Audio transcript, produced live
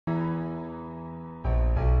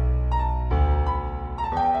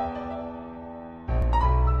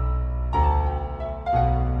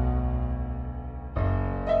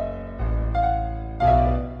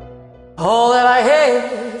All that I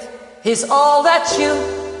have is all that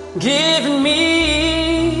you've given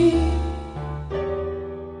me.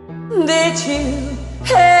 Did you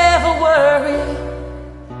ever worry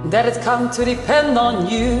that it's come to depend on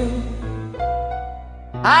you?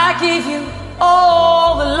 I give you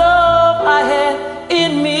all the love I have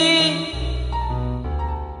in me.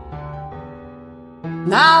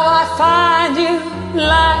 Now I find you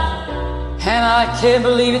lying, and I can't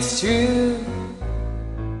believe it's true.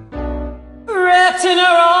 Wrapped in her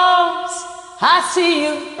arms, I see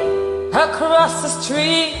you across the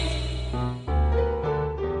street,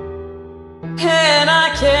 and I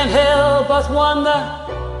can't help but wonder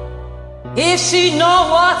if she knows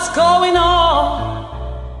what's going on.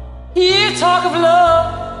 You talk of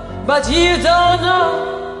love, but you don't know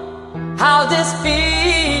how this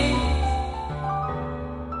feels.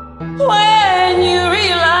 When you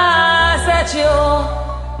realize that you're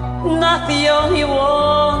not the only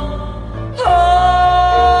one.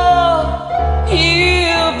 Oh,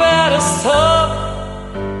 you better stop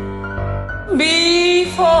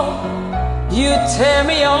before you tear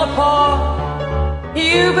me all apart.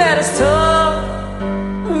 You better stop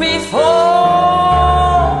before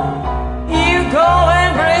you go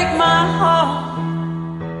and break my heart.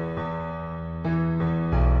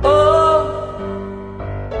 Oh,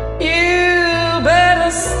 you better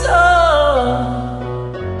stop.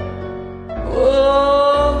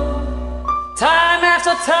 Time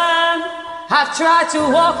after time, I've tried to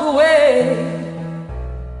walk away,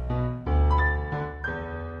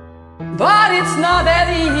 but it's not that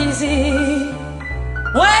easy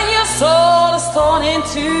when your soul is torn in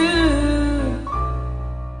two.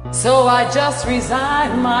 So I just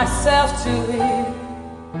resign myself to it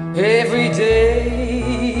every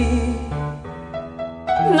day.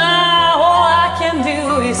 Now all I can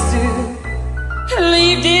do is to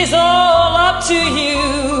leave this all up to you.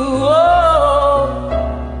 Oh,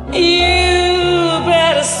 you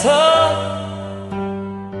better stop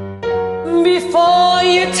before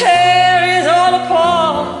you tear it all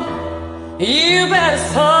apart. You better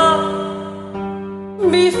stop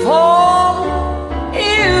before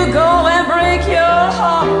you go and break your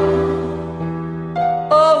heart.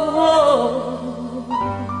 Oh,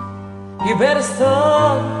 you better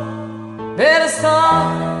stop, better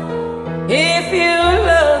stop. If you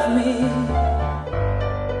love me,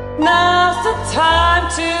 now's the time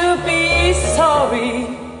to be sorry.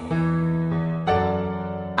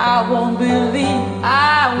 I won't believe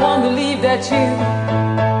that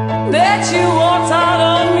you walked out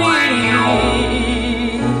on me.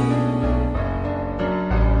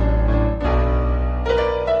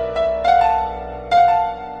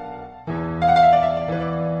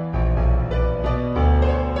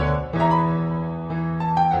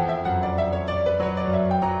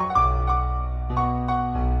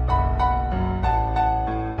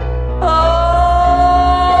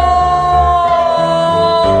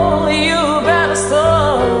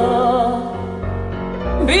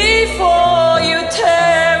 Before you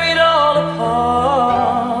tear it all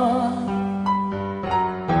apart,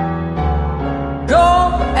 go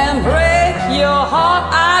and break your heart.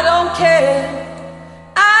 I don't care,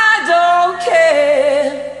 I don't care.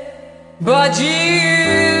 But you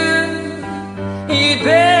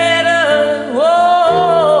better,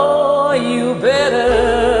 oh, you better.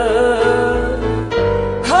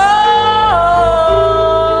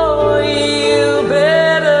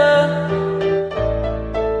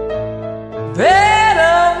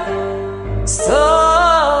 Better stop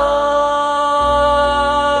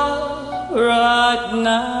right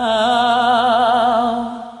now.